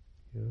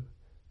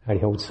 How do you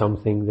hold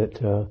something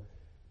that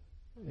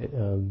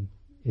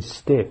is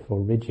stiff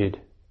or rigid?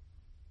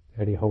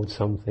 How do you hold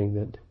something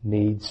that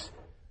needs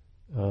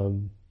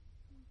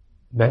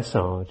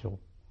massage? Or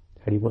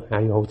how do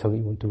you hold something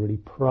you want to really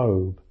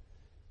probe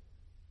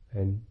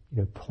and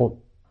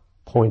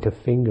point a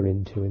finger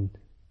into and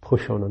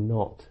push on a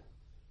knot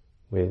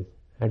with?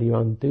 How do you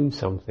undo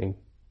something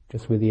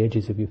just with the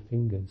edges of your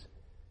fingers?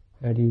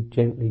 How do you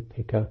gently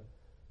pick a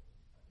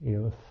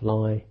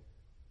fly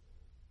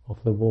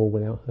off the wall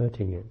without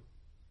hurting it?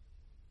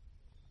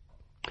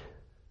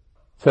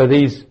 So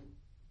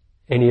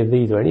any of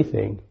these or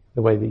anything,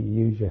 the way that you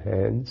use your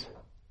hands,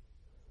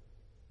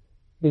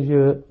 gives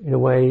you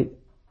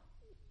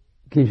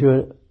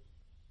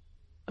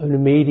an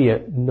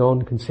immediate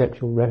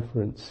non-conceptual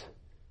reference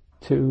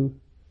to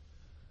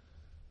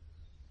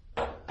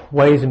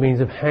ways and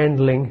means of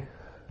handling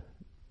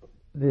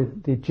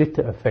the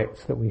citta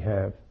effects that we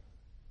have,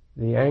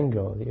 the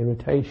anger, the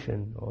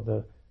irritation, or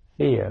the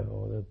fear,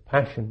 or the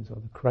passions, or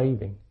the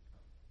craving.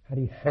 How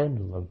do you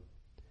handle them?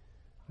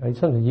 I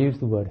sometimes use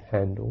the word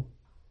handle,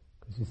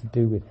 because it's to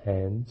do with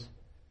hands,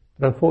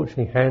 but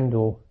unfortunately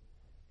handle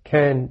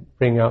can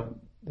bring up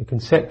the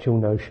conceptual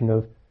notion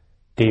of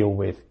deal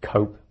with,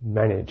 cope,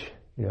 manage,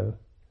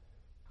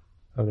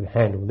 I'm going to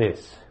handle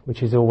this,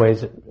 which is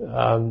always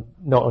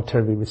not a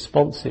terribly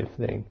responsive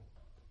thing.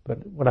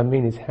 But what I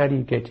mean is, how do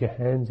you get your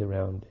hands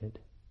around it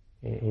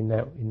in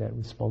that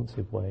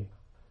responsive way?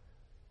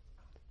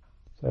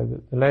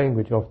 So the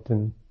language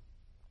often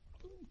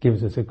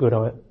gives us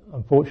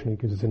unfortunately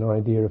gives us an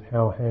idea of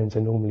how hands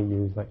are normally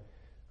used, like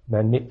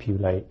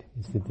manipulate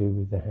is to do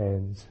with the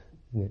hands,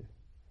 isn't it?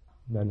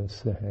 Manus,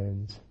 the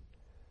hands.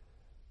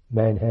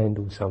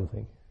 Manhandle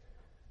something.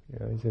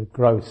 It's a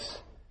gross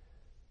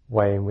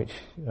way in which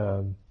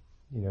the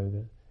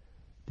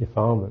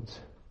defilements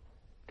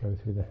go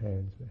through the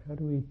hands. But how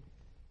do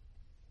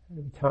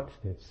we touch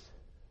this?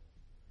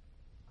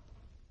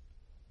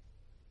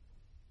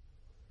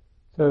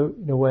 So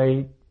in a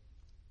way,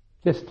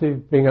 just to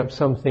bring up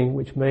something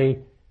which by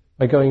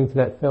going into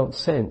that felt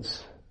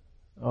sense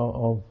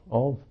of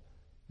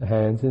the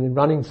hands, and then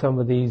running some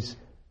of these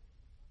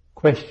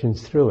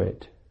questions through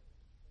it,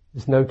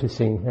 just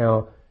noticing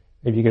how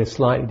maybe you get a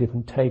slightly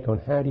different take on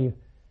how do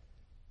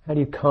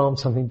you calm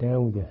something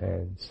down with your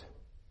hands?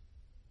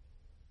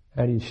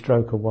 How do you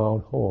stroke a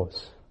wild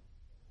horse?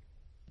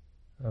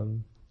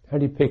 How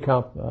do you pick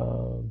up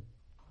a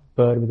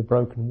bird with a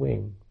broken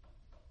wing?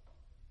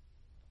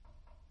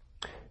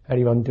 How do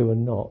you undo a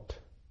knot? Do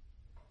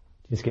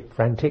you just get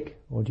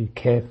frantic, or do you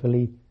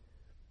carefully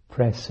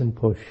press and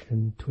push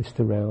and twist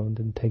around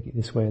and take it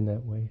this way and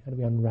that way? How do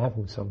we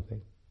unravel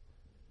something?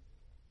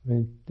 I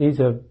mean, these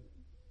are,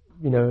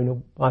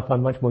 I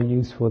find much more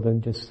useful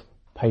than just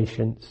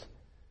patience,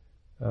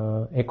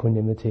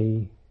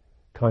 equanimity,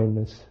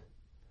 kindness.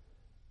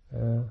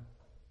 And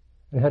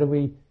how do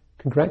we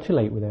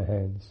congratulate with our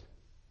hands?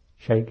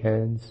 Shake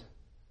hands,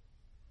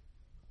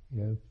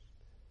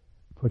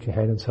 put your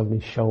hand on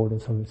somebody's shoulder,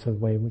 some sort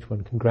of way in which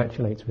one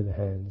congratulates with the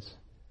hands.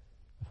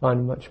 I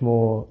find much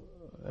more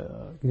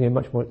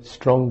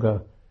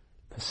stronger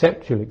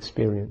perceptual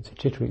experience, a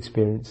citta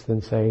experience,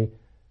 than say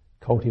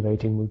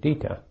cultivating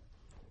mudita.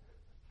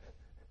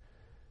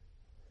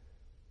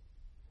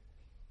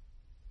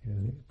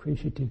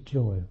 Appreciative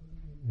joy, what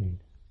does that mean?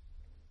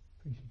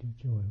 Appreciative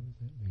joy, what does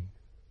that mean?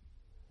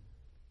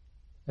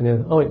 And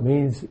then, it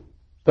means,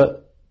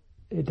 but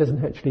it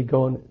doesn't actually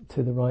go on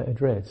to the right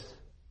address.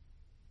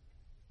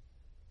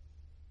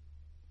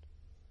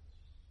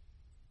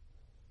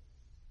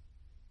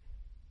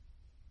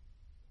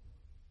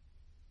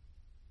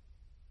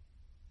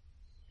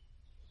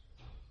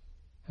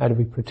 How do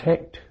we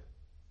protect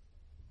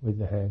with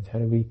the hands? How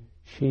do we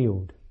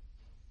shield?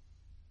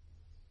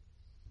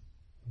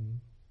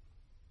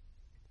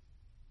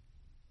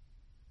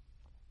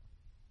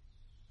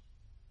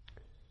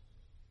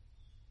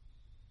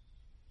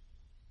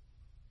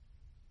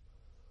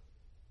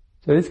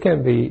 So this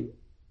can be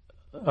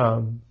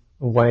a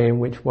way in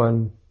which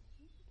one,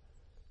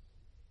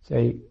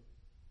 say,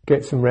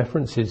 gets some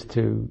references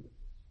to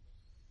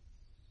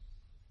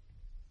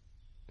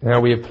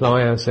how we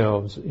apply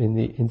ourselves in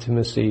the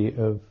intimacy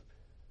of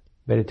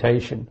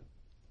meditation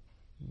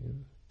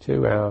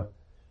to our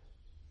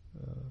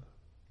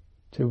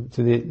to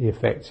the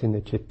effects in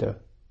the citta.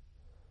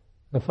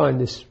 I find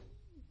this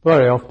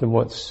very often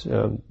what's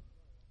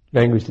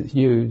language that's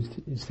used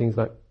is things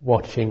like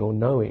watching or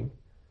knowing.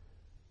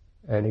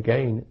 And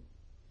again,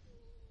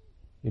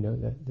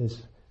 that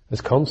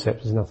as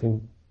concepts, there's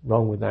nothing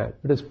wrong with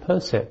that. But as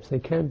percepts, they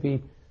can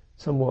be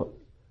somewhat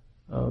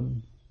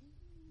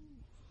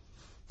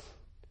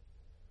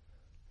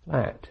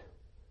flat.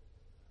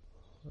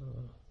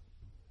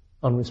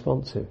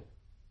 unresponsive.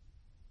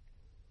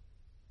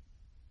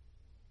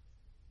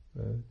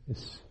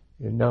 This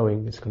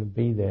knowing it's going to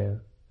be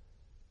there.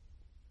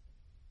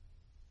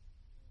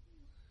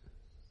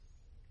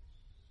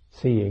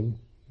 Seeing.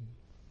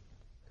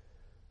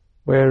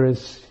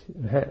 Whereas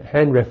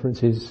hand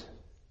references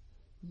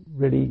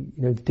really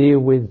deal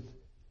with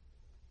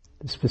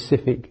the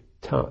specific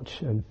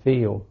touch and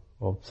feel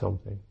of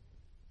something.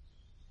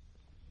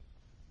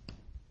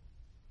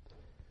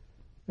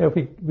 Now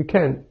we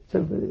can,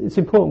 so it's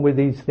important with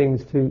these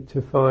things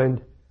to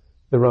find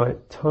the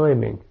right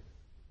timing.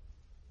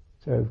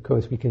 So of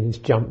course we can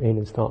just jump in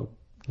and start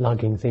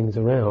lugging things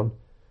around,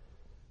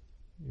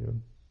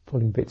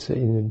 pulling bits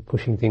in and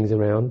pushing things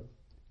around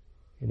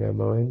in our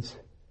minds.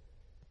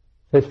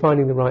 So it's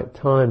finding the right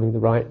timing, the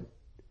right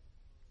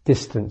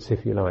distance,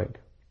 if you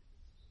like.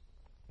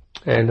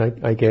 And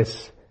I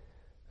guess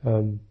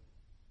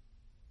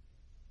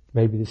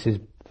maybe this is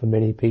for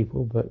many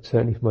people, but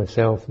certainly for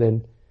myself,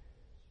 then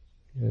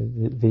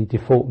the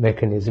default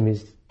mechanism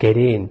is get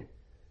in,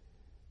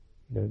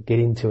 get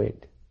into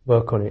it,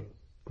 work on it,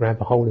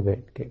 grab a hold of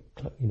it, get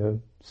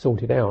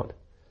sort it out,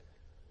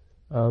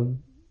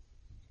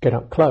 get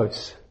up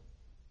close.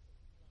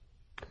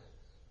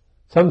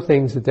 Some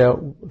things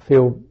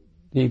feel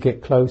that you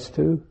get close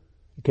to, you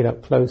get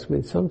up close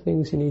with. Some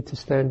things you need to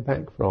stand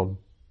back from.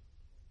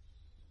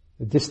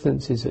 The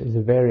distance is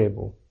a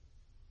variable.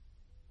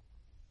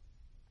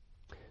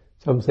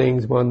 Some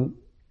things one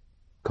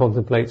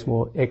contemplates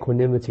more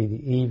equanimity,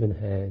 the even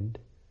hand,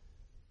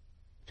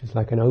 which is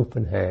like an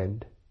open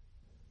hand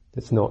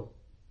that's not,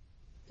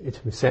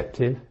 it's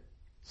receptive,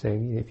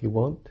 saying if you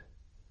want,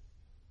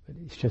 but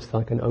it's just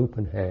like an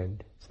open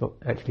hand. It's not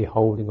actually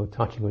holding or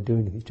touching or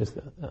doing anything, it's just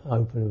an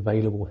open,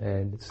 available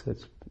hand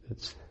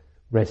that's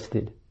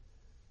rested.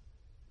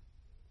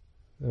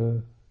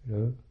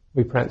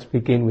 We perhaps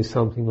begin with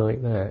something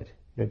like that,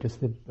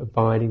 just the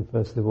abiding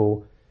first of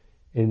all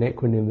in an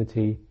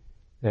equanimity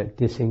that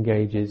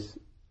disengages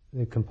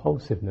the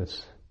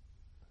compulsiveness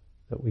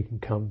that we can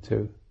come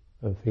to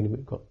of feeling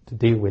we've got to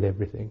deal with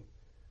everything.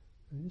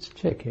 Just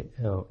check it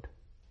out.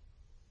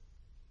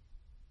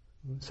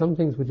 Some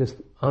things will just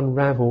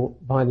unravel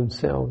by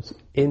themselves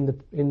in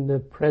the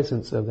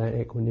presence of that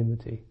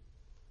equanimity.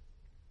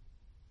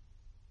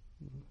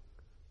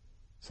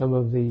 Some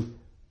of the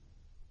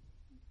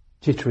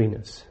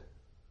jitteriness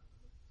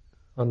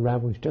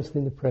unravels just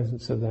in the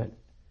presence of that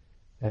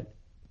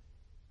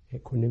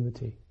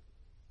equanimity.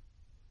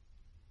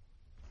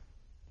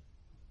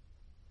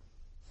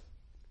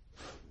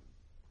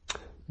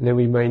 And then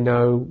we may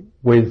know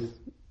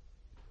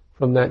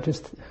from that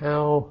just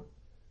how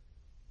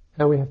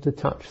we have to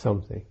touch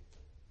something,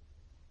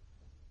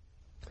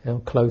 how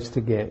close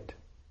to get.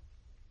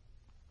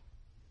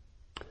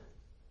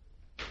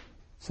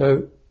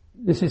 So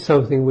this is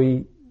something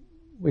we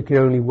can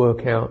only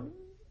work out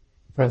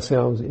for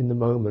ourselves in the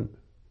moment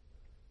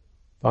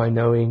by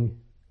knowing,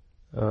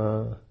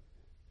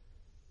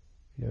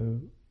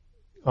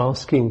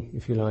 asking,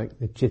 if you like,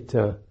 the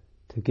citta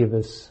to give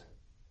us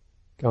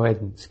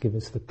guidance, give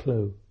us the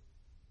clue,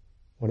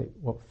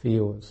 what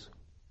feels,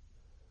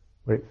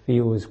 where it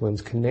feels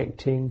one's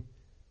connecting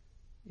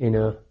in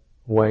a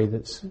way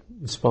that's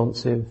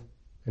responsive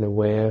and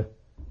aware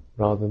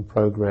rather than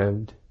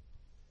programmed.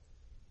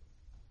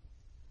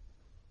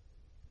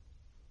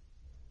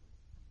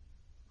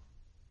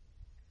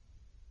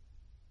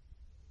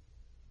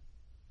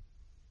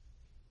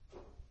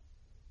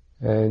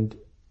 And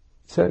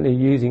certainly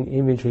using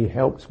imagery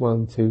helps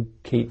one to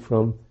keep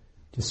from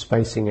just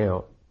spacing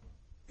out.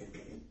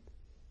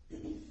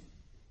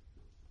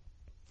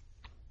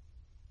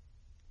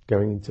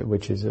 Going into,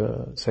 which is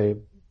say a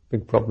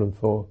big problem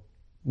for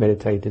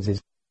meditators,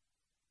 is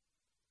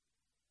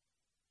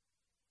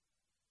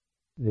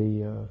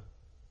the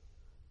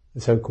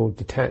so-called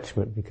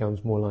detachment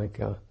becomes more like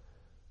a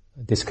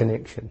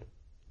disconnection.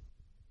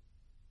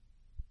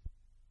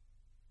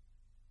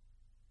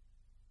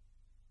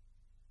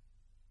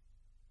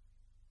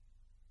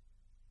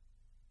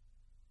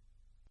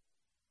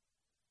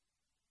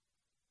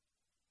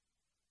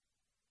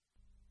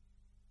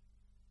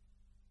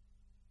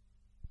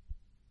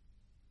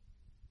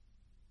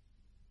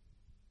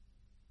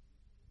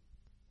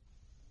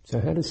 So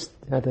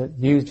how to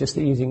use just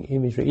using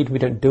imagery, even if we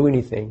don't do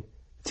anything,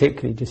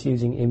 particularly just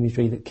using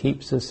imagery that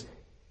keeps us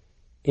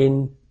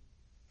in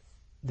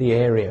the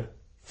area,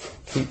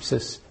 keeps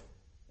us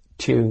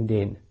tuned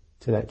in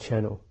to that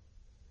channel,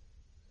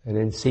 and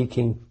then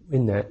seeking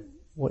in that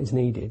what is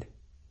needed,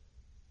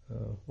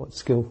 what's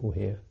skillful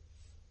here,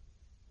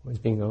 what is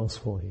being asked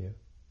for here.